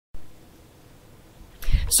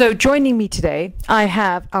So joining me today, I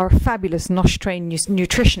have our fabulous Nosh trained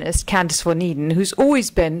nutritionist, Candice Van Eden, who's always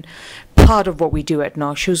been part of what we do at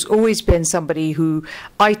Nosh, who's always been somebody who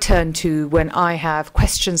I turn to when I have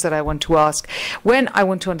questions that I want to ask, when I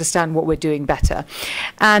want to understand what we're doing better.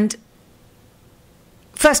 And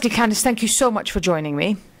firstly, Candice, thank you so much for joining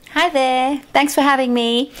me. Hi there. Thanks for having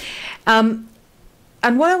me.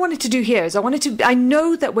 And what I wanted to do here is I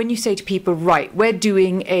know that when you say to people, right, we're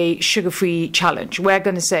doing a sugar-free challenge, we're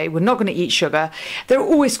going to say we're not going to eat sugar, there are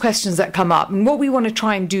always questions that come up. And what we want to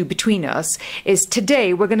try and do between us is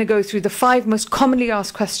today we're going to go through the 5 most commonly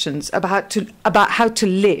asked questions about how to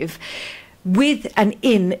live with and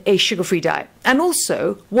in a sugar-free diet, and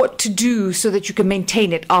also what to do so that you can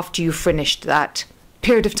maintain it after you've finished that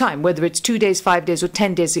period of time, whether it's 2 days, 5 days, or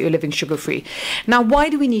 10 days that you're living sugar-free. Now, why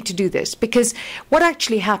do we need to do this? Because what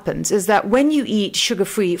actually happens is that when you eat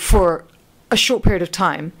sugar-free for a short period of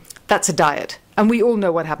time, that's a diet. And we all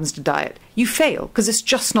know what happens to diet. You fail because it's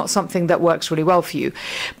just not something that works really well for you.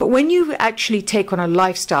 But when you actually take on a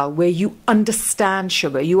lifestyle where you understand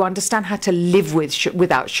sugar, you understand how to live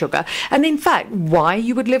without sugar, and in fact, why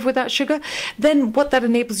you would live without sugar, then what that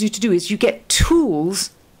enables you to do is you get tools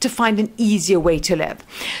to find an easier way to live.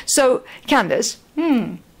 So, Candice,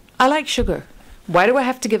 I like sugar. Why do I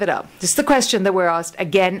have to give it up? This is the question that we're asked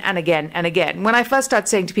again and again and again. When I first start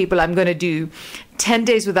saying to people, I'm going to do 10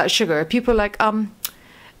 days without sugar, people are like,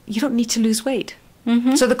 you don't need to lose weight.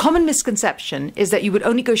 So the common misconception is that you would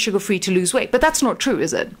only go sugar-free to lose weight, but that's not true,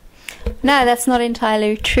 is it? No, that's not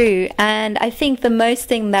entirely true. And I think the most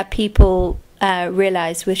thing that people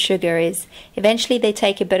realize with sugar is eventually they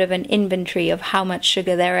take a bit of an inventory of how much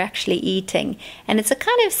sugar they're actually eating, and it's a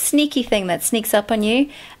kind of sneaky thing that sneaks up on you,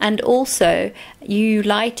 and also you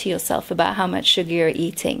lie to yourself about how much sugar you're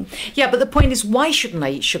eating. Yeah, but the point is, why shouldn't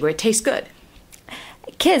I eat sugar? It tastes good.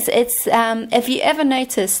 Because it's if you ever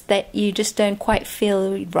notice that you just don't quite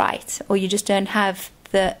feel right, or you just don't have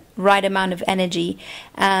the right amount of energy,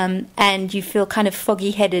 and you feel kind of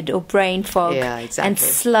foggy-headed or brain fog, and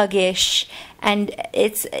sluggish, and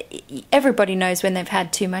it's everybody knows when they've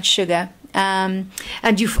had too much sugar. And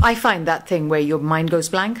I find that thing where your mind goes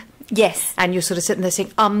blank. Yes. And you're sort of sitting there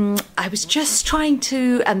saying, I was just trying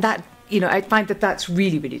to, and that, I find that that's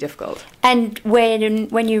really, really difficult. And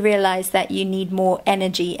when you realize that you need more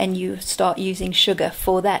energy and you start using sugar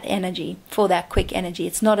for that energy, for that quick energy,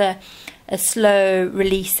 it's not a slow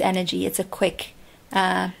release energy, it's a quick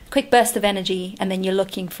burst of energy, and then you're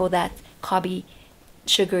looking for that carby,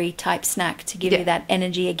 sugary type snack to give you that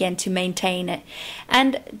energy again to maintain it.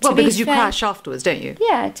 And because you crash afterwards, don't you?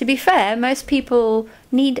 Yeah, to be fair, most people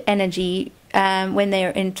need energy when they're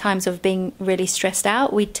in times of being really stressed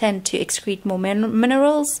out. We tend to excrete more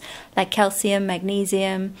minerals like calcium,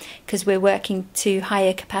 magnesium, because we're working to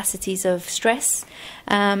higher capacities of stress.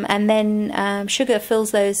 And then sugar fills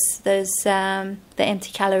the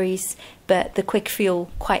empty calories, but the quick fuel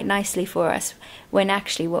quite nicely for us, when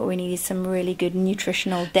actually what we need is some really good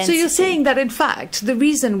nutritional density. So you're saying that, in fact, the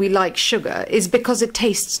reason we like sugar is because it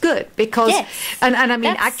tastes good. Because, and I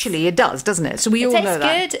mean, actually it does, doesn't it? So we all know that. It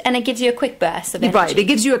tastes good, and it gives you a quick burst of energy. Right, it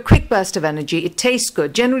gives you a quick burst of energy. It tastes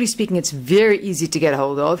good. Generally speaking, it's very easy to get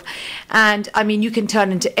hold of. And, I mean, you can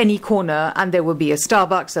turn into any corner and there will be a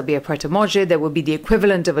Starbucks, there'll be a Pret a Manger, there will be the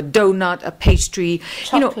equivalent of a donut, a pastry,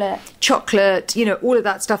 chocolate, all of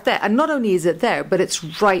that stuff there. And not only is it there, but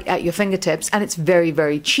it's right at your fingertips, and it's very,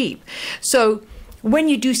 very cheap. So when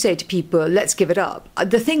you do say to people, let's give it up,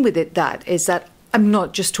 the thing with it is that I'm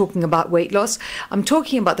not just talking about weight loss. I'm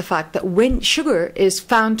talking about the fact that when sugar is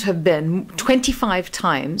found to have been 25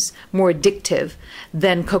 times more addictive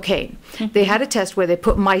than cocaine. They had a test where they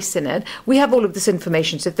put mice in it. We have all of this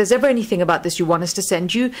information. So if there's ever anything about this you want us to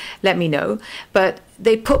send you, let me know. But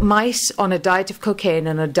they put mice on a diet of cocaine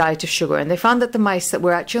and a diet of sugar. And they found that the mice that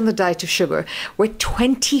were actually on the diet of sugar were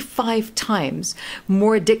 25 times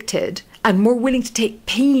more addicted and more willing to take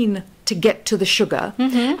pain to get to the sugar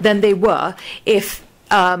than they were if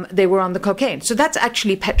they were on the cocaine. So that's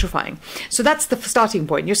actually petrifying. So that's the starting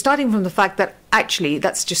point. You're starting from the fact that actually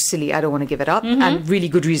that's just silly, I don't want to give it up, and really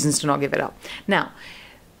good reasons to not give it up. Now,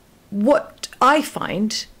 what I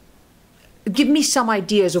find, give me some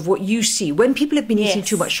ideas of what you see. When people have been eating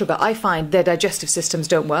too much sugar, I find their digestive systems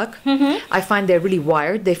don't work. I find they're really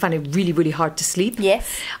wired. They find it really, really hard to sleep.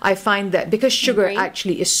 I find that because sugar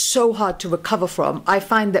actually is so hard to recover from, I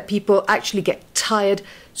find that people actually get tired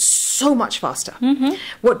so much faster.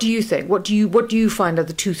 What do you think? What do you find are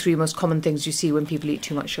the 2-3 most common things you see when people eat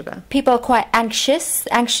too much sugar? People are quite anxious.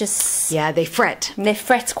 Yeah, they fret. They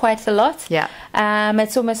fret quite a lot. Yeah.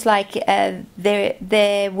 It's almost like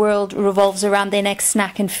their world revolves around their next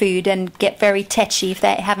snack and food, and get very tetchy if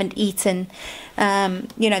they haven't eaten.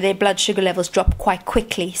 Their blood sugar levels drop quite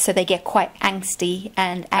quickly, so they get quite angsty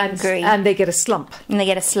and angry. And they get a slump.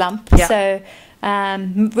 Yeah. So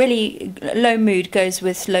really low mood goes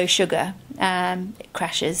with low sugar. It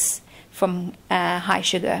crashes from high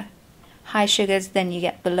sugar. High sugars, then you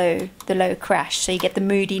get the low crash. So you get the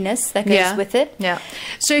moodiness that goes with it. Yeah.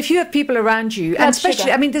 So if you have people around you, and especially,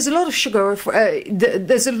 sugar. I mean, there's a lot of sugar.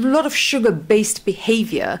 There's a lot of sugar-based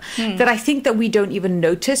behaviour that I think that we don't even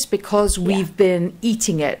notice because we've been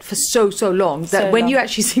eating it for so long that when you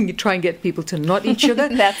actually try and get people to not eat sugar,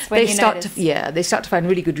 that's when they start to find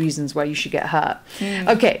really good reasons why you should get hurt.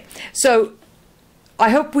 Okay, so I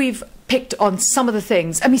hope we've picked on some of the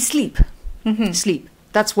things. I mean, sleep. Sleep.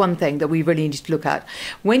 That's one thing that we really need to look at.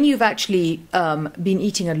 When you've actually been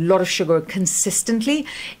eating a lot of sugar consistently,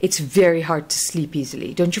 it's very hard to sleep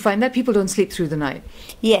easily. Don't you find that? People don't sleep through the night.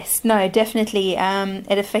 Yes, no, definitely.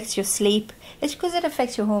 It affects your sleep. It's because it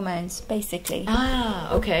affects your hormones, basically.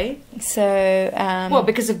 Ah, okay. So... well,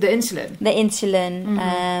 because of the insulin. The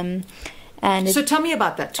insulin. So tell me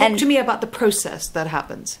about that. Talk to me about the process that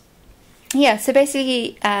happens. Yeah, so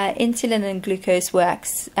basically insulin and glucose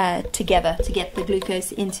works together to get the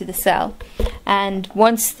glucose into the cell. And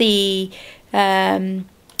once the insulin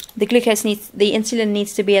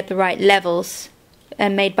needs to be at the right levels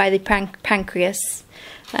made by the pancreas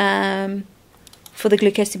for the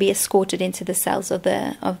glucose to be escorted into the cells of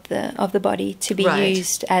the body to be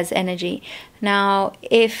used as energy. Now,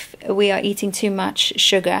 if we are eating too much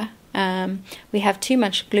sugar, we have too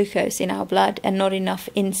much glucose in our blood and not enough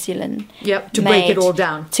insulin. To break it all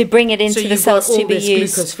down. To bring it into the cells to be used. So you've got all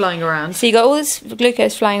this glucose flying around. So you got all this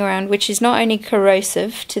glucose flying around, which is not only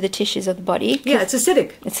corrosive to the tissues of the body. Yeah, it's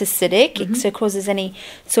acidic. It's acidic. So it causes any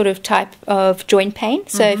sort of type of joint pain.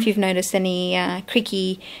 So if you've noticed any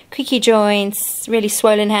creaky joints, really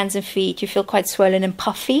swollen hands and feet, you feel quite swollen and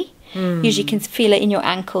puffy. Usually you can feel it in your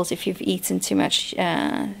ankles if you've eaten too much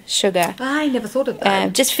sugar. I never thought of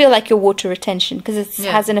that. Just feel like your water retention, because it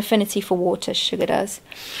has an affinity for water, sugar does.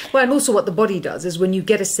 Well, and also what the body does is when you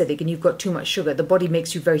get acidic and you've got too much sugar, the body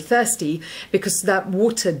makes you very thirsty because that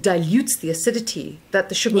water dilutes the acidity that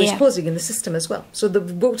the sugar is causing in the system as well. So the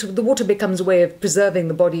water becomes a way of preserving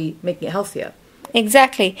the body, making it healthier.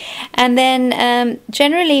 Exactly. And then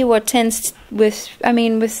generally what tends with a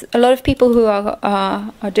lot of people who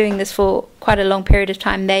are doing this for quite a long period of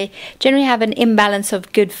time, they generally have an imbalance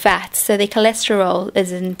of good fats. So their cholesterol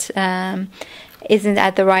isn't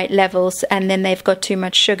at the right levels, and then they've got too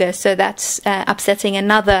much sugar. So that's upsetting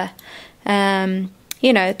another the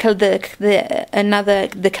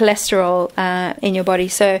cholesterol in your body.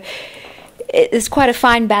 So it's quite a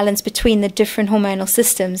fine balance between the different hormonal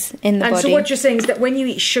systems in the body. And so what you're saying is that when you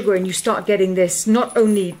eat sugar and you start getting this, not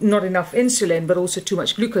only not enough insulin, but also too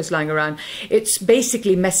much glucose lying around, it's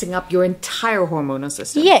basically messing up your entire hormonal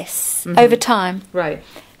system. Yes, over time. Right.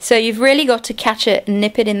 So you've really got to catch it and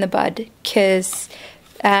nip it in the bud, because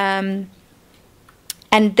and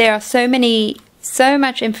there are so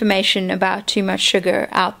much information about too much sugar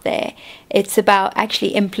out there. It's about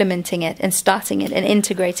actually implementing it and starting it and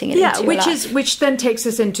integrating it into your life. Which then takes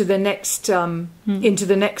us into the next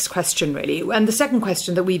question, really. And the second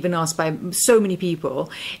question that we've been asked by so many people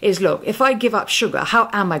is, look, if I give up sugar, how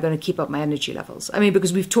am I going to keep up my energy levels? I mean,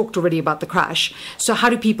 because we've talked already about the crash. So how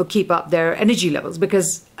do people keep up their energy levels?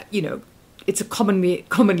 Because, it's a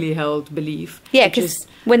commonly held belief. Yeah, because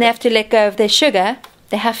when they have to let go of their sugar,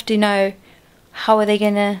 they have to know, how are they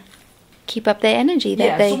going to keep up their energy?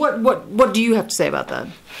 So what do you have to say about that?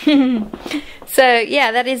 So,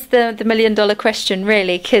 that is the $1 million question,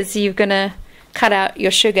 really, because you're going to cut out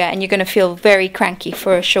your sugar and you're going to feel very cranky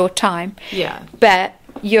for a short time. Yeah. But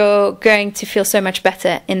you're going to feel so much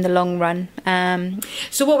better in the long run.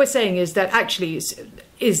 So what we're saying is that actually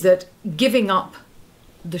is that giving up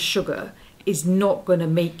the sugar is not going to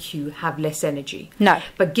make you have less energy. No.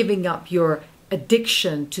 But giving up your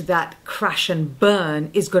addiction to that crash and burn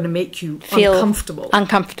is going to make you feel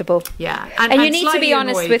uncomfortable. Yeah. And you need to be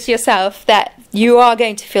honest with yourself that you are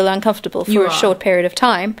going to feel uncomfortable for a short period of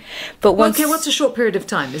time. But what's a short period of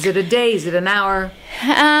time? Is it a day? Is it an hour?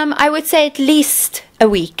 I would say at least a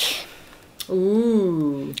week.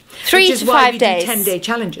 Ooh. 3 to 5 days. 10-day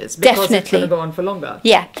challenges, because Definitely. It's going to go on for longer.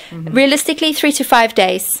 Yeah. Realistically, 3 to 5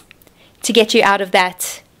 days to get you out of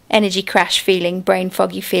that energy crash feeling, brain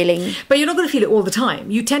foggy feeling. But you're not going to feel it all the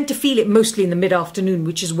time. You tend to feel it mostly in the mid-afternoon,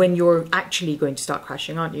 which is when you're actually going to start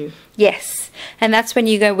crashing, aren't you? Yes, and that's when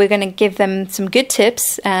we're going to give them some good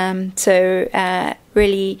tips.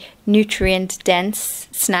 Really nutrient-dense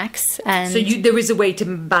snacks. And so there is a way to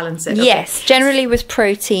balance it. Yes, okay. Generally with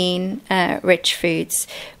protein-rich foods,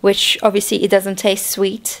 which obviously it doesn't taste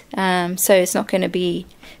sweet, so it's not going to be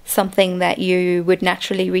something that you would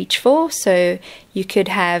naturally reach for. So you could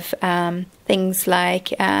have things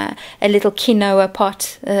like a little quinoa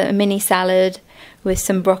pot, a mini salad with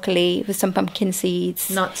some broccoli, with some pumpkin seeds.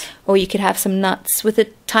 Nuts. Or you could have some nuts with a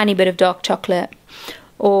tiny bit of dark chocolate.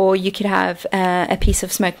 Or you could have a piece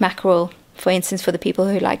of smoked mackerel, for instance, for the people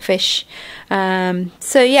who like fish.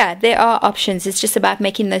 So yeah, there are options. It's just about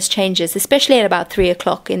making those changes, especially at about 3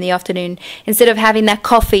 o'clock in the afternoon, instead of having that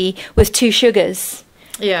coffee with 2 sugars.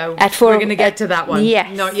 Yeah, at 4, we're going to get to that one.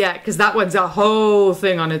 Yes. Not yet, because that one's a whole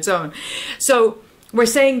thing on its own. So we're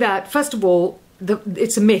saying that, first of all,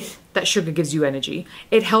 it's a myth that sugar gives you energy.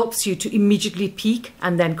 It helps you to immediately peak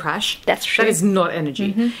and then crash. That's true. That is not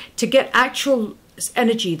energy. To get actual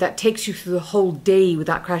energy that takes you through the whole day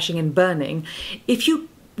without crashing and burning, if you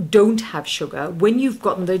don't have sugar, when you've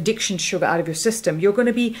gotten the addiction to sugar out of your system, you're going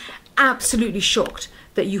to be absolutely shocked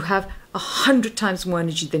that you have 100 times more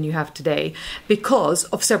energy than you have today, because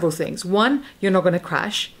of several things. One, you're not going to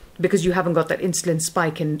crash because you haven't got that insulin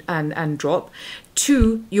spike and drop.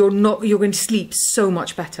 2, you're going to sleep so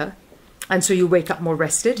much better, and so you wake up more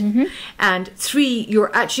rested. And 3,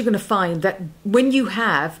 you're actually going to find that when you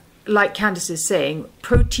have, like Candice is saying,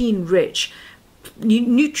 protein-rich,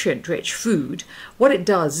 nutrient-rich food, what it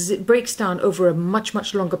does is it breaks down over a much,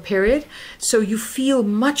 much longer period. So you feel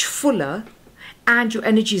much fuller and your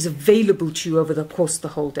energy is available to you over the course of the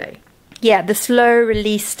whole day. Yeah, the slow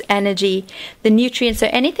released energy, the nutrients. So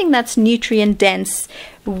anything that's nutrient dense,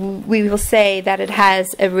 we will say that it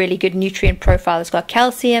has a really good nutrient profile. It's got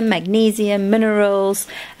calcium, magnesium, minerals,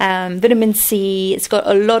 vitamin C. It's got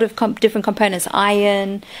a lot of different components,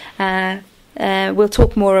 iron. We'll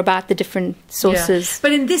talk more about the different sources. Yeah.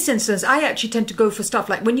 But in this instance, I actually tend to go for stuff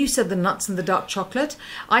like when you said the nuts and the dark chocolate,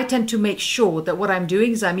 I tend to make sure that what I'm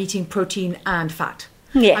doing is I'm eating protein and fat.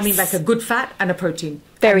 Yes. I mean, like a good fat and a protein.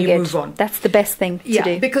 Very good. Move on. That's the best thing to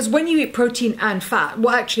do. Because when you eat protein and fat,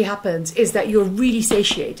 what actually happens is that you're really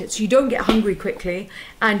satiated. So you don't get hungry quickly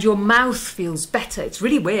and your mouth feels better. It's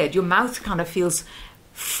really weird. Your mouth kind of feels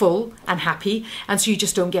full and happy, and so you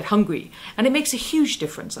just don't get hungry. And it makes a huge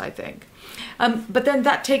difference, I think. But then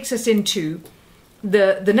that takes us into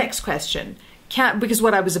the next question. Because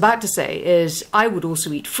what I was about to say is I would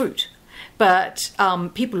also eat fruit. But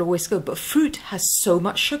people always go, but fruit has so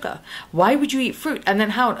much sugar. Why would you eat fruit? And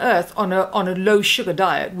then how on earth, on a low sugar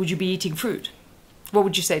diet, would you be eating fruit? What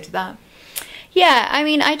would you say to that? Yeah, I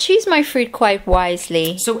mean, I choose my fruit quite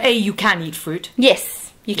wisely. So you can eat fruit?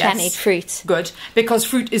 Yes, you can eat fruit. Good, because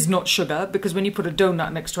fruit is not sugar, because when you put a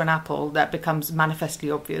donut next to an apple, that becomes manifestly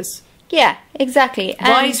obvious. Yeah, exactly.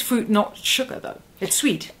 Why is fruit not sugar, though? It's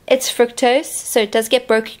sweet. It's fructose, so it does get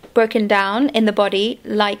broken down in the body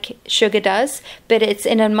like sugar does, but it's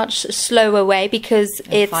in a much slower way because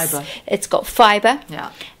it's got fiber,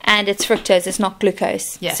 and it's fructose, it's not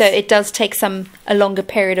glucose. Yes. So it does take a longer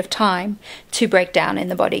period of time to break down in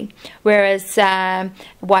the body, whereas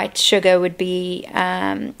white sugar would be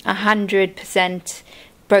 100%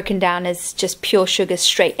 broken down as just pure sugar,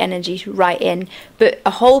 straight energy right in. But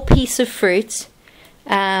a whole piece of fruit,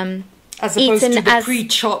 as opposed to the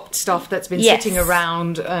pre-chopped stuff that's been sitting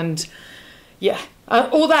around, and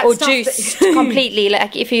all that or stuff. Juice completely.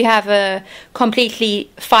 Like if you have a completely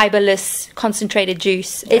fiberless concentrated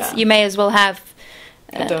juice, you may as well have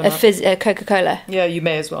a Coca-Cola. Yeah, you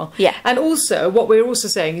may as well. Yeah. And also, what we're also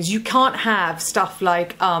saying is you can't have stuff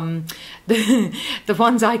like the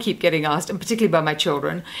ones I keep getting asked, and particularly by my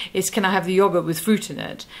children, is can I have the yogurt with fruit in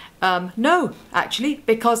it? No, actually,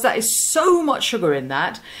 because that is so much sugar in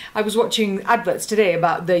that. I was watching adverts today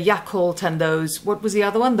about the Yakult and those, what was the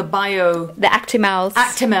other one? The Actimels.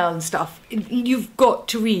 Actimel and stuff. You've got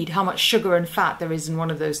to read how much sugar and fat there is in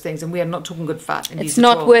one of those things, and we are not talking good fat in these. It's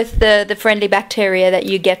not worth the friendly bacteria that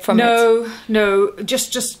you get from it. No,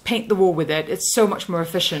 just paint the wall with it. It's so much more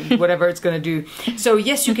efficient, whatever it's going to do. So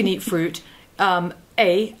yes, you can eat fruit.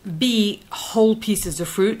 A, B, whole pieces of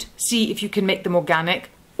fruit. C, if you can make them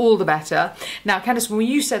organic. all the better. Now, Candice, when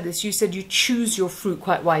you said this, you said you choose your fruit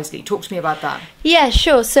quite wisely. Talk to me about that. Yeah,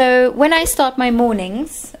 sure. So when I start my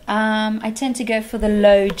mornings, I tend to go for the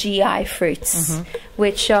low GI fruits,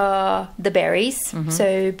 which are the berries.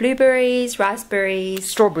 So blueberries, raspberries,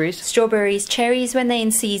 strawberries, cherries when they're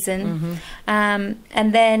in season.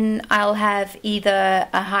 And then I'll have either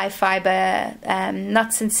a high fiber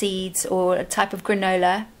nuts and seeds or a type of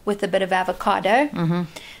granola with a bit of avocado.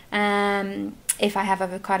 If I have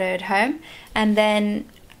avocado at home. And then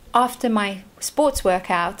after my sports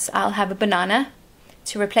workouts, I'll have a banana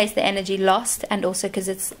to replace the energy lost, and also because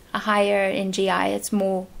it's higher in GI, it's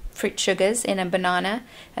more fruit sugars in a banana,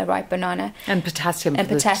 a ripe banana. And potassium. And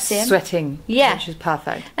potassium. Sweating. Yeah. Which is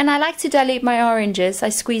perfect. And I like to dilute my oranges. I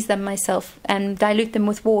squeeze them myself and dilute them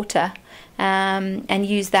with water, and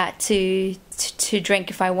use that to drink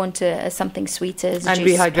if I want something sweeter. As and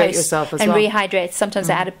rehydrate yourself as well. And rehydrate. Sometimes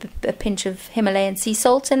I add a pinch of Himalayan sea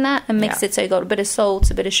salt in that and mix it, so you got a bit of salt,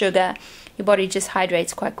 a bit of sugar. Your body just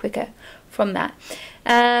hydrates quite quicker from that.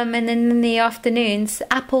 And then in the afternoons,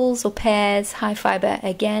 apples or pears, high fiber,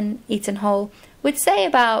 again, eaten whole. Would say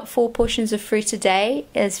about 4 portions of fruit a day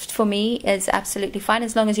for me is absolutely fine,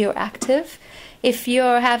 as long as you're active. If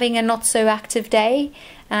you're having a not so active day,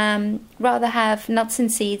 rather have nuts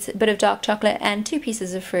and seeds, a bit of dark chocolate, and 2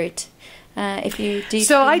 pieces of fruit. If you do.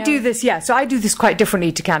 So I do this, So I do this quite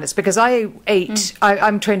differently to Candice, because I ate.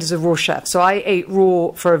 I'm trained as a raw chef, so I ate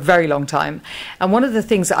raw for a very long time. And one of the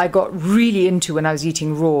things that I got really into when I was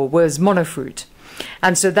eating raw was monofruit.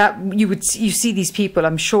 And so that you see these people,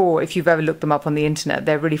 I'm sure if you've ever looked them up on the internet,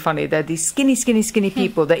 they're really funny. They're these skinny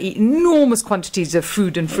people that eat enormous quantities of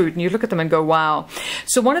food and fruit, and you look at them and go, wow.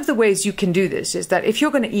 So one of the ways you can do this is that if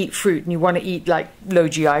you're going to eat fruit and you want to eat like low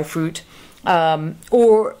GI fruit,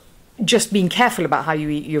 or just being careful about how you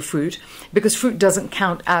eat your fruit, because fruit doesn't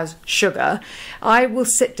count as sugar, I will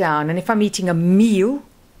sit down, and if I'm eating a meal,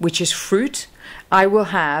 which is fruit, I will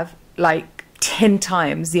have like 10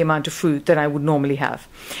 times the amount of fruit that I would normally have.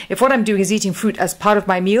 If what I'm doing is eating fruit as part of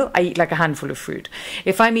my meal, I eat like a handful of fruit.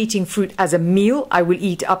 If I'm eating fruit as a meal, I will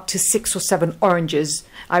eat up to 6 or 7 oranges.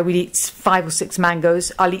 I will eat 5 or 6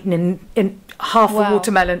 mangoes. I'll eat in half a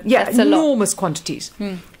watermelon. Yeah, that's enormous quantities.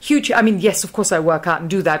 Huge. I mean, yes, of course I work out and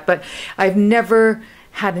do that, but I've never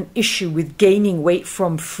had an issue with gaining weight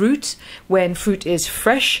from fruit when fruit is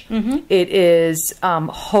fresh, it is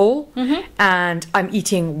whole, and I'm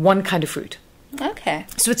eating one kind of fruit. Okay.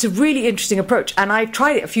 So it's a really interesting approach, and I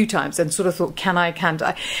tried it a few times and sort of thought, can't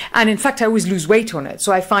I? And in fact, I always lose weight on it.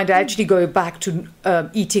 So I find I actually go back to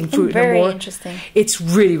eating fruit in a more... interesting. It's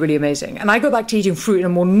really, really amazing. And I go back to eating fruit in a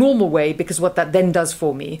more normal way, because what that then does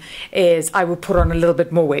for me is I will put on a little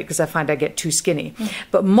bit more weight because I find I get too skinny.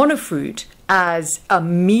 But monofruit as a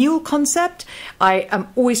meal concept, I am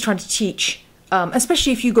always trying to teach,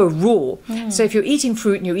 especially if you go raw. So if you're eating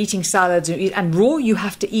fruit and you're eating salads and raw, you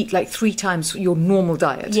have to eat like 3 times your normal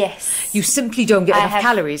diet. Yes. You simply don't get enough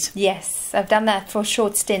calories. Yes, I've done that for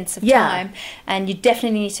short stints of time, and you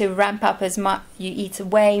definitely need to ramp up as much. You eat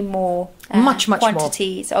way more much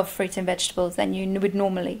quantities of fruit and vegetables than you would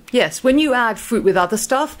normally. Yes, when you add fruit with other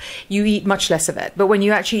stuff, you eat much less of it. But when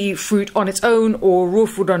you actually eat fruit on its own or raw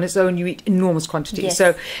food on its own, you eat enormous quantities. Yes.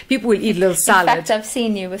 So people will eat a little salad. In fact, I've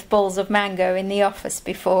seen you with bowls of mango in the office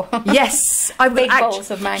before. Yes, I've big bowls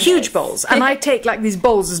of mangoes. Huge bowls, and I take like these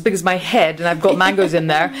bowls as big as my head, and I've got mangoes in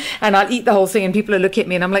there, and I'll eat the whole thing, and people are looking at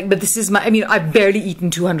me, and I'm like, but this is my. I mean, I've barely eaten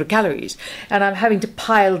 200 calories, and I'm having to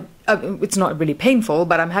pile. It's not really painful,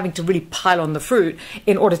 but I'm having to really pile on the fruit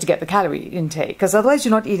in order to get the calorie intake, because otherwise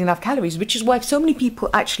you're not eating enough calories, which is why so many people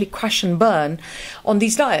actually crash and burn on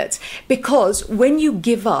these diets. Because when you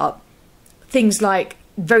give up things like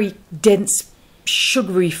very dense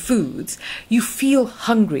sugary foods, you feel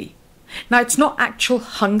hungry. Now, it's not actual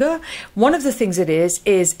hunger. One of the things it is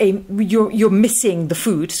you're missing the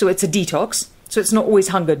food, so it's a detox. So it's not always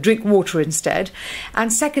hunger. Drink water instead.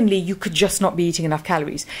 And secondly, you could just not be eating enough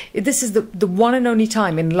calories. This is the one and only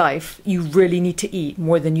time in life you really need to eat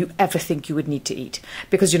more than you ever think you would need to eat,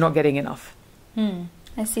 because you're not getting enough.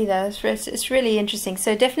 I see that. It's really interesting.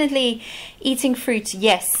 So definitely eating fruit.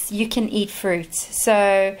 Yes, you can eat fruit.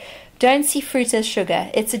 So don't see fruit as sugar.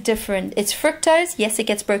 It's fructose. Yes, it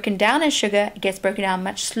gets broken down as sugar. It gets broken down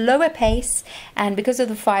much slower pace, and because of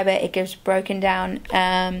the fiber, it gets broken down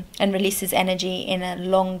and releases energy in a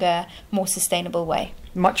longer, more sustainable way.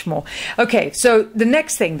 Much more. Okay, so the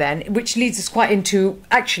next thing then, which leads us quite into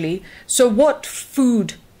actually, so what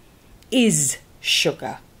food is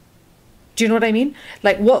sugar? Do you know what I mean?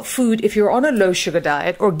 Like, what food, if you're on a low sugar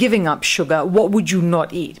diet or giving up sugar, what would you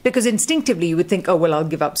not eat? Because instinctively you would think, oh, well, I'll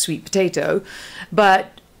give up sweet potato.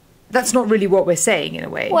 But that's not really what we're saying in a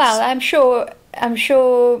way. Well, I'm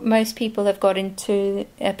sure most people have got into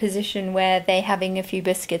a position where they're having a few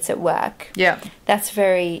biscuits at work. Yeah. That's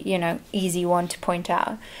very, easy one to point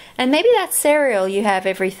out. And maybe that cereal you have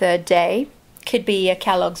every third day could be a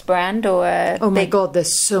Kellogg's brand or a... Oh my God,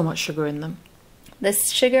 there's so much sugar in them. The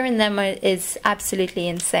sugar in them is absolutely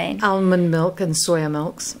insane. Almond milk and soya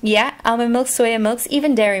milks. Yeah, almond milk, soya milks,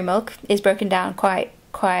 even dairy milk is broken down quite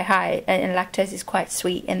high, and lactose is quite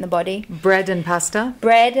sweet in the body. Bread and pasta.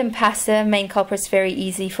 Bread and pasta, main culprits, very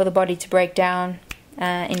easy for the body to break down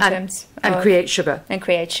and create sugar. And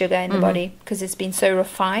create sugar in the body because it's been so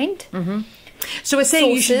refined. So we're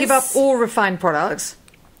saying you should give up all refined products.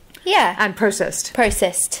 Yeah. And processed.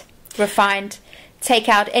 Processed, refined. Take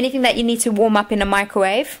out anything that you need to warm up in a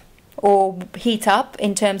microwave or heat up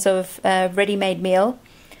in terms of a ready-made meal.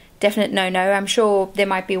 Definite no-no. I'm sure there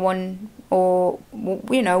might be one or,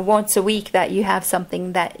 once a week that you have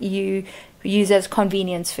something that you use as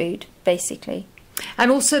convenience food, basically.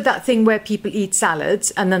 And also that thing where people eat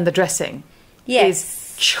salads and then the dressing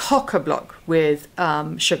is chock-a-block with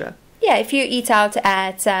sugar. Yeah, if you eat out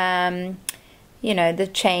at... the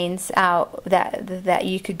chains out that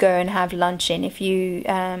you could go and have lunch in. If you,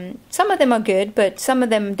 some of them are good, but some of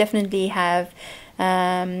them definitely have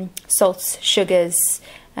salts, sugars,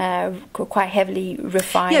 quite heavily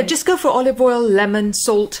refined. Yeah, just go for olive oil, lemon,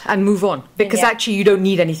 salt, and move on. Because actually you don't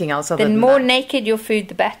need anything else other than that. The more naked your food,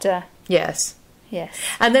 the better. Yes. Yes.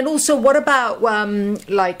 And then also, what about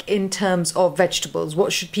like in terms of vegetables?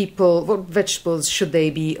 What vegetables should they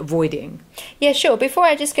be avoiding? Yeah, sure. Before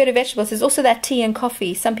I just go to vegetables, there's also that tea and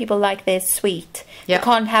coffee. Some people like theirs sweet. Yeah. They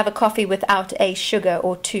can't have a coffee without a sugar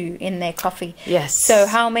or two in their coffee. Yes. So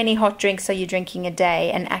how many hot drinks are you drinking a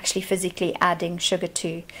day and actually physically adding sugar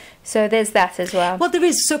to? So there's that as well. Well, there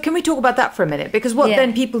is. So can we talk about that for a minute? Because what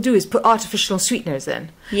then people do is put artificial sweeteners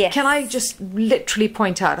in. Yes. Can I just literally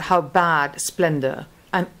point out how bad Splenda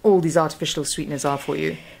and all these artificial sweeteners are for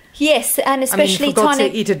you? Yes, and especially for God's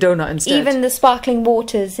sake, eat a donut instead. Even the sparkling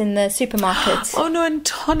waters in the supermarkets. Oh no, and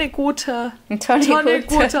tonic water.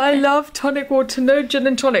 Tonic water. I love tonic water. No gin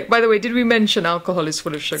and tonic. By the way, did we mention alcohol is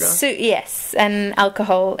full of sugar? So, yes, and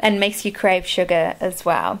alcohol, and makes you crave sugar as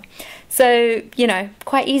well. So,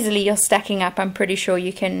 quite easily you're stacking up. I'm pretty sure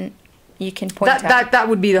you can point out. That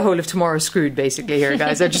would be the whole of Tomorrow Screwed, basically, here,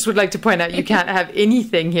 guys. I just would like to point out you can't have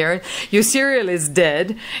anything here. Your cereal is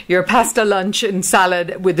dead. Your pasta lunch and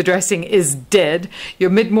salad with the dressing is dead. Your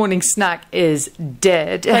mid-morning snack is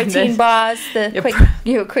dead. Protein bars,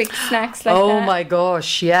 your quick snacks like that. Oh my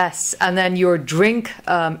gosh, yes. And then your drink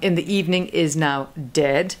in the evening is now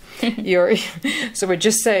dead. So we're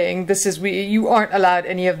just saying you aren't allowed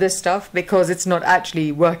any of this stuff because it's not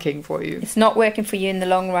actually working for you. It's not working for you in the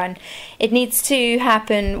long run. It needs to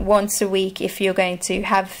happen once a week if you're going to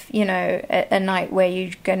have, a night where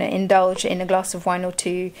you're going to indulge in a glass of wine or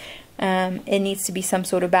two. It needs to be some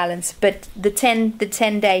sort of balance. But the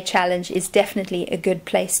 10-day challenge is definitely a good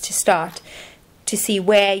place to start to see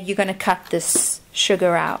where you're going to cut this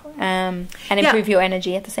sugar out and improve your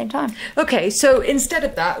energy at the same time. Okay, so instead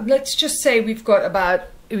of that, let's just say we've got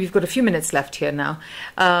a few minutes left here now.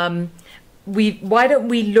 Why don't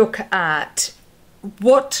we look at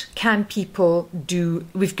what can people do?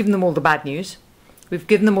 We've given them all the bad news. We've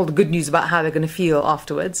given them all the good news about how they're going to feel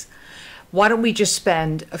afterwards. Why don't we just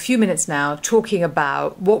spend a few minutes now talking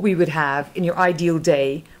about what we would have in your ideal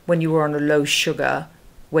day when you were on a low sugar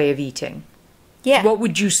way of eating? Yeah. What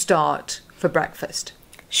would you start for breakfast?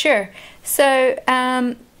 Sure. So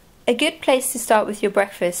a good place to start with your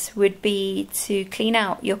breakfast would be to clean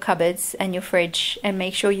out your cupboards and your fridge and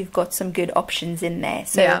make sure you've got some good options in there.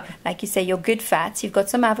 So like you say, your good fats, you've got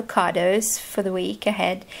some avocados for the week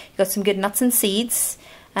ahead. You've got some good nuts and seeds.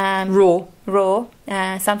 Raw.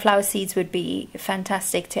 Sunflower seeds would be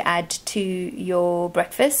fantastic to add to your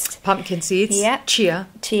breakfast. Pumpkin seeds. Yeah.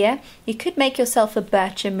 Chia. You could make yourself a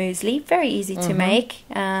bircher muesli. Very easy to make.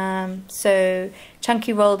 So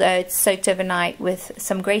chunky rolled oats soaked overnight with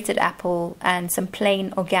some grated apple and some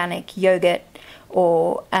plain organic yogurt,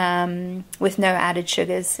 or with no added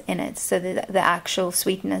sugars in it. So the actual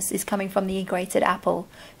sweetness is coming from the grated apple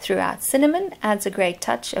throughout. Cinnamon adds a great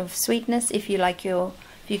touch of sweetness if you're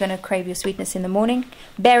going to crave your sweetness in the morning.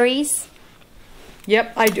 Berries.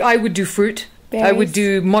 Yep, I would do fruit. Berries. I would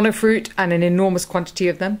do monofruit and an enormous quantity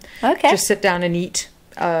of them. Okay. Just sit down and eat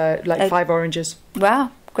 5 oranges.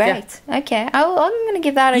 Wow, Great. Yeah. Okay. I'm going to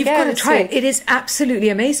give that a go. You've got to try it. It is absolutely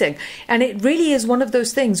amazing. And it really is one of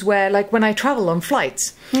those things where, like, when I travel on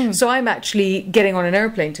flights, so I'm actually getting on an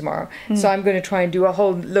airplane tomorrow. So I'm going to try and do a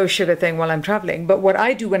whole low sugar thing while I'm traveling. But what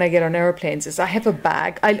I do when I get on airplanes is I have a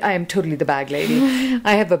bag. I am totally the bag lady.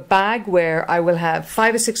 I have a bag where I will have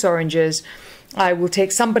 5 or 6 oranges. I will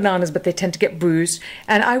take some bananas, but they tend to get bruised.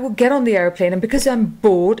 And I will get on the airplane. And because I'm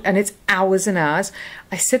bored and it's hours and hours,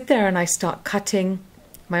 I sit there and I start cutting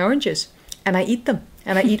my oranges and I eat them.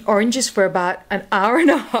 And I eat oranges for about an hour and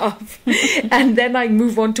a half. And then I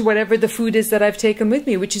move on to whatever the food is that I've taken with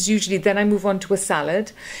me, which is usually then I move on to a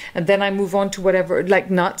salad. And then I move on to whatever, like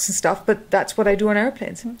nuts and stuff. But that's what I do on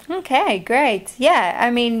airplanes. Okay, great. Yeah, I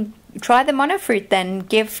mean, try the monofruit then.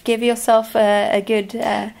 Give yourself a good...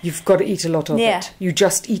 You've got to eat a lot of it. You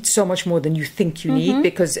just eat so much more than you think you need,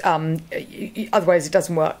 because otherwise it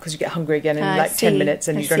doesn't work, because you get hungry again in like 10 minutes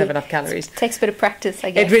and you don't have enough calories. It takes a bit of practice, I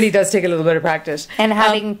guess. It really does take a little bit of practice. And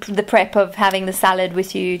having the prep of having the salad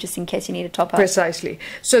with you just in case you need a top up. Precisely.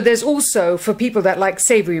 So there's also, for people that like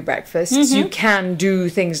savoury breakfasts, you can do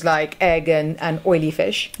things like egg and oily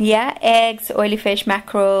fish. Yeah, eggs, oily fish,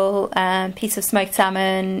 mackerel, piece of smoked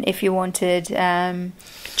salmon, if you wanted.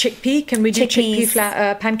 Chickpea, can we do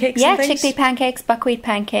chickpea pancakes? Yeah, and things? chickpea pancakes, buckwheat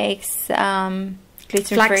pancakes,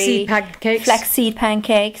 gluten-free. Flaxseed pancakes. Flaxseed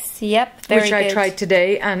pancakes, yep, very Which good. I tried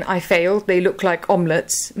today and I failed. They look like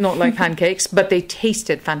omelettes, not like pancakes, but they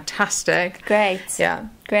tasted fantastic. Great. Yeah.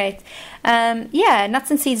 Great. Yeah,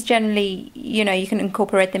 nuts and seeds generally, you know, you can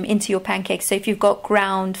incorporate them into your pancakes. So if you've got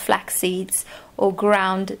ground flax seeds or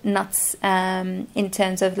ground nuts, in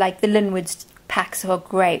terms of like the Linwood's packs are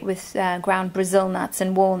great with ground Brazil nuts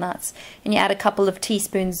and walnuts, and you add a couple of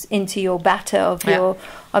teaspoons into your batter of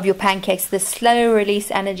your pancakes. The slow release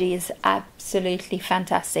energy is absolutely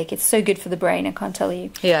fantastic. It's so good for the brain, I can't tell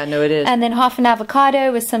you. Yeah, no, it is. And then half an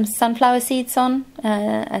avocado with some sunflower seeds on,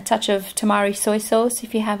 a touch of tamari soy sauce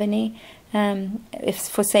if you have any, if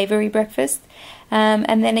for savory breakfast.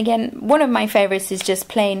 And then again, one of my favorites is just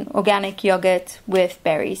plain organic yogurt with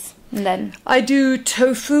berries. And then I do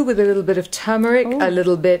tofu with a little bit of turmeric, a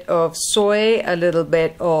little bit of soy, a little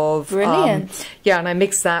bit of... Brilliant. Yeah, and I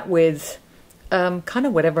mix that with kind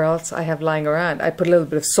of whatever else I have lying around. I put a little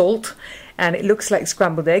bit of salt, and it looks like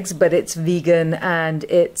scrambled eggs, but it's vegan, and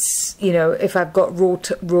it's, you know, if I've got raw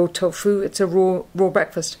tofu, it's a raw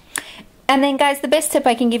breakfast. And then, guys, the best tip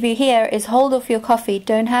I can give you here is hold off your coffee.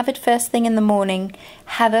 Don't have it first thing in the morning.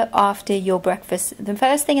 Have it after your breakfast. The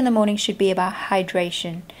first thing in the morning should be about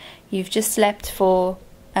hydration. You've just slept for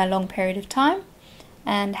a long period of time,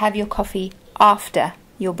 and have your coffee after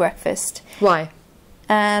your breakfast. Why?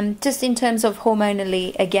 Just in terms of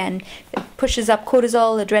hormonally, again, it pushes up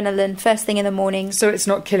cortisol, adrenaline, first thing in the morning. So it's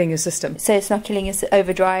not killing your system. So it's not killing your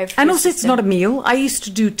overdrive. And also it's not a meal. I used to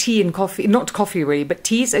do tea and coffee, not coffee really, but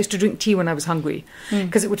teas. I used to drink tea when I was hungry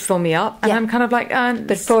because it would fill me up. And I'm kind of like...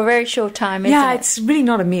 but for a very short time, isn't it? It's really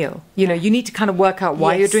not a meal. You know, you need to kind of work out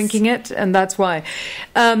why you're drinking it, and that's why.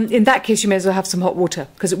 In that case, you may as well have some hot water,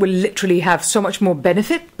 because it will literally have so much more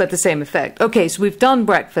benefit, but the same effect. Okay, so we've done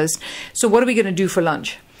breakfast. So what are we going to do for lunch?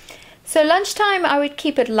 So lunchtime, I would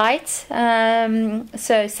keep it light.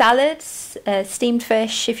 So salads, steamed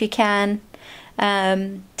fish if you can,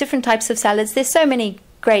 different types of salads. There's so many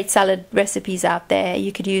great salad recipes out there.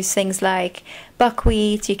 You could use things like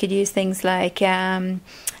buckwheat. You could use things like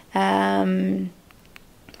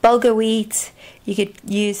bulgur wheat. You could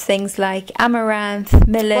use things like amaranth,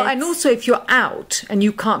 millet. Well, and also if you're out and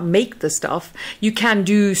you can't make the stuff, you can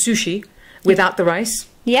do sushi without the rice.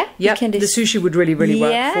 Yeah, yep. The sushi would really, really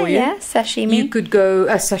work for you. Yeah, sashimi. You could go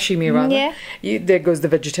sashimi rather. Yeah. There goes the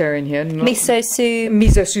vegetarian here. Miso soup.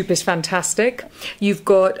 Miso soup is fantastic. You've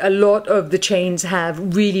got a lot of the chains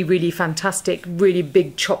have really, really fantastic, really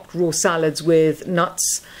big chopped raw salads with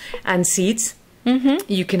nuts and seeds.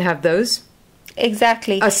 You can have those.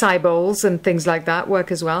 Exactly. Acai bowls and things like that work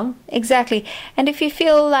as well. Exactly. And if you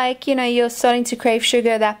feel like, you know, you're starting to crave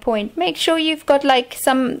sugar at that point, make sure you've got like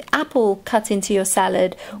some apple cut into your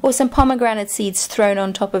salad or some pomegranate seeds thrown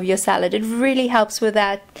on top of your salad. It really helps with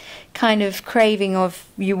that kind of craving of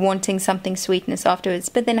you wanting something sweetness afterwards.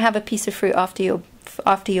 But then have a piece of fruit after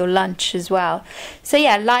your lunch as well. So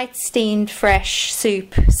yeah, light, steamed, fresh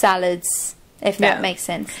soup, salads, if that makes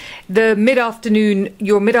sense. Your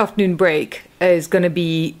mid-afternoon break is going to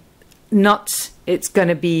be nuts, It's going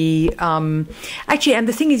to be, actually, and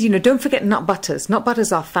the thing is, don't forget nut butters. Nut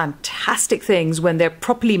butters are fantastic things when they're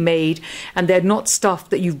properly made and they're not stuff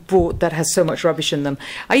that you've bought that has so much rubbish in them.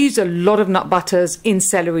 I use a lot of nut butters in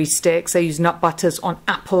celery sticks. I use nut butters on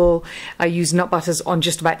apple. I use nut butters on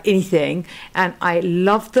just about anything. And I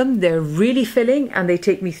love them. They're really filling and they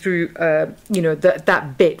take me through,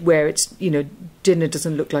 that bit where it's, dinner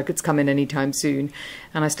doesn't look like it's coming anytime soon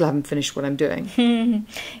and I still haven't finished what I'm doing.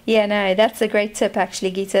 Yeah, no, that's a great tip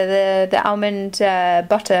actually, Geeta. The almond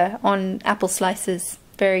butter on apple slices,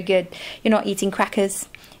 very good. You're not eating crackers,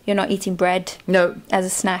 you're not eating bread. No. As a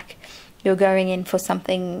snack. You're going in for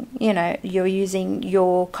something, you're using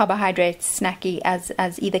your carbohydrates snacky as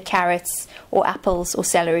either carrots or apples or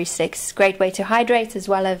celery sticks. Great way to hydrate as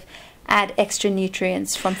well as add extra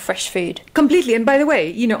nutrients from fresh food. Completely. And by the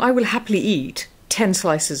way, I will happily eat 10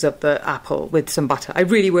 slices of the apple with some butter. I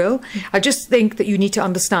really will. I just think that you need to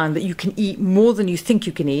understand that you can eat more than you think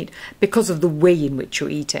you can eat because of the way in which you're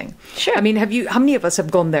eating. Sure. I mean, how many of us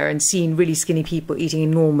have gone there and seen really skinny people eating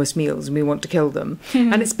enormous meals and we want to kill them?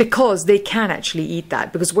 And it's because they can actually eat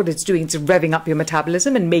that, because what it's doing is revving up your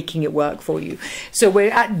metabolism and making it work for you. So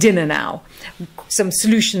we're at dinner now. Some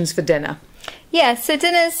solutions for dinner. Yeah, so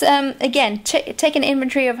dinners, again, take an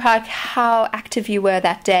inventory of how active you were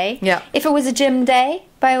that day. Yeah. If it was a gym day,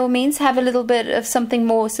 by all means, have a little bit of something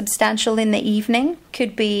more substantial in the evening.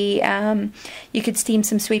 Could be, you could steam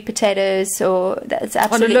some sweet potatoes, or that's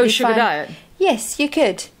absolutely on a low sugar fine. diet? Yes, you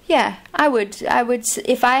could. Yeah, I would.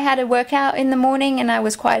 If I had a workout in the morning and I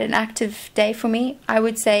was quite an active day for me, I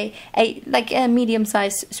would say a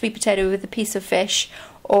medium-sized sweet potato with a piece of fish,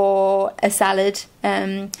 or a salad.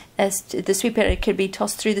 The sweet potato could be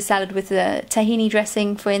tossed through the salad with a tahini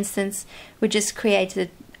dressing, for instance, would just create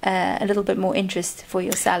a little bit more interest for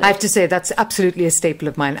your salad. I have to say that's absolutely a staple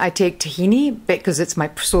of mine. I take tahini because it's my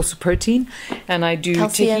source of protein, and I do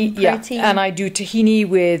calcium, protein. Yeah, and I do tahini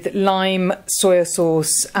with lime, soya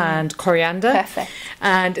sauce, and coriander. Perfect.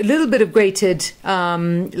 And a little bit of grated,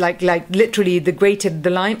 like literally the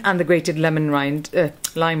lime and the grated lime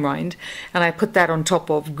rind, and I put that on top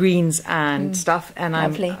of greens and stuff, and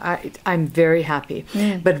I'm very happy.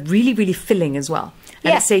 But really, really filling as well.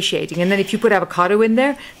 And it's satiating. And then if you put avocado in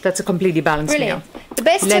there, that's a completely balanced meal. The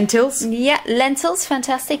best lentils. Lentils,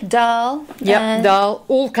 fantastic. Dal. Yep, dal.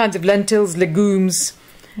 All kinds of lentils, legumes.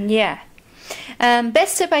 Yeah.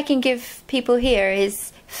 Best tip I can give people here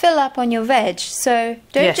is fill up on your veg. So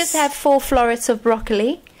don't just have 4 florets of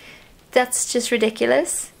broccoli. That's just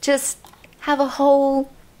ridiculous. Just have a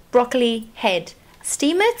whole broccoli head.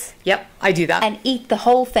 Steam it. Yep, I do that. And eat the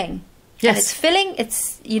whole thing. Yes. And it's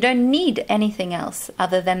filling. You don't need anything else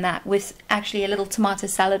other than that, with actually a little tomato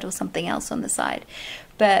salad or something else on the side.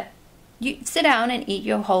 But you sit down and eat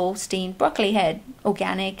your whole steamed broccoli head.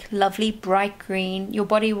 Organic, lovely, bright green. Your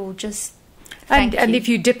body will just thank you. And if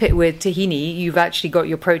you dip it with tahini, you've actually got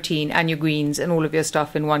your protein and your greens and all of your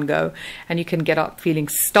stuff in one go. And you can get up feeling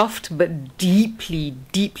stuffed but deeply,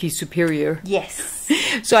 deeply superior. Yes.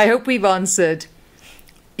 So I hope we've answered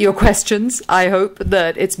your questions. I hope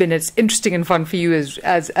that it's been as interesting and fun for you as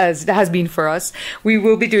it has been for us. We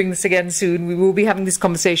will be doing this again soon. We will be having these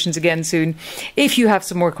conversations again soon. If you have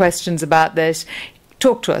some more questions about this,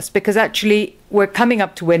 talk to us, because actually we're coming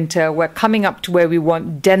up to winter. We're coming up to where we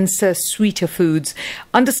want denser, sweeter foods.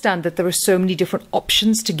 Understand that there are so many different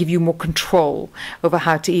options to give you more control over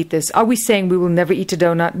how to eat this. Are we saying we will never eat a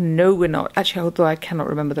donut? No, we're not. Actually, although I cannot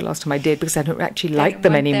remember the last time I did, because I don't actually like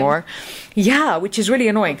them anymore. Yeah, which is really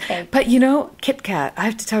annoying. Okay. But Kit Kat, I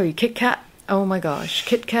have to tell you, Kit Kat, oh my gosh,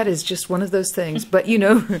 Kit Kat is just one of those things. But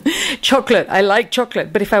chocolate, I like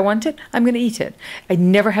chocolate, but if I want it, I'm going to eat it. I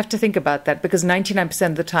never have to think about that, because 99%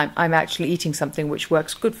 of the time I'm actually eating something which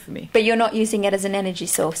works good for me. But you're not using it as an energy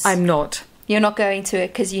source. I'm not. You're not going to it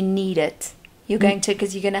because you need it. You're going to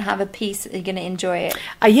because you're going to have a piece, you're going to enjoy it.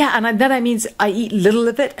 Yeah, and then that means I eat little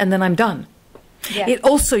of it and then I'm done. Yeah. It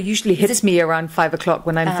also usually hits me around 5 o'clock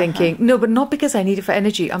when I'm thinking, no, but not because I need it for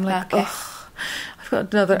energy. I'm like, I've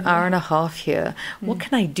got another hour and a half here. What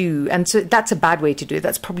can I do? And so that's a bad way to do it.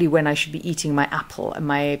 That's probably when I should be eating my apple and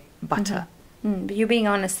my butter. But you're being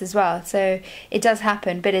honest as well. So it does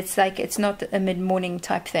happen, but it's like, it's not a mid-morning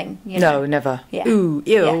type thing. No, never. Yeah. Ooh,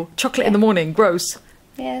 ew. Yeah. Chocolate in the morning, gross.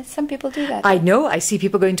 Yeah, some people do that. I know. I see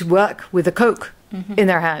people going to work with a Coke in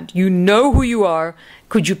their hand. You know who you are.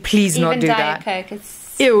 Could you please not do that? Even Diet Coke.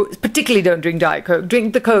 Ew, particularly don't drink Diet Coke.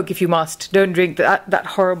 Drink the Coke if you must. Don't drink that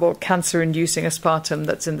horrible cancer-inducing aspartame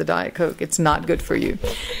that's in the Diet Coke. It's not good for you.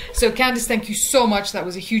 So, Candice, thank you so much. That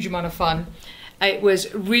was a huge amount of fun. It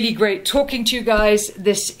was really great talking to you guys.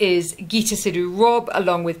 This is Geeta Sidhu-Robb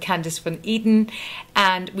along with Candice Van Eden,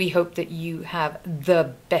 and we hope that you have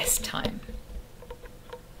the best time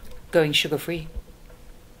going sugar-free.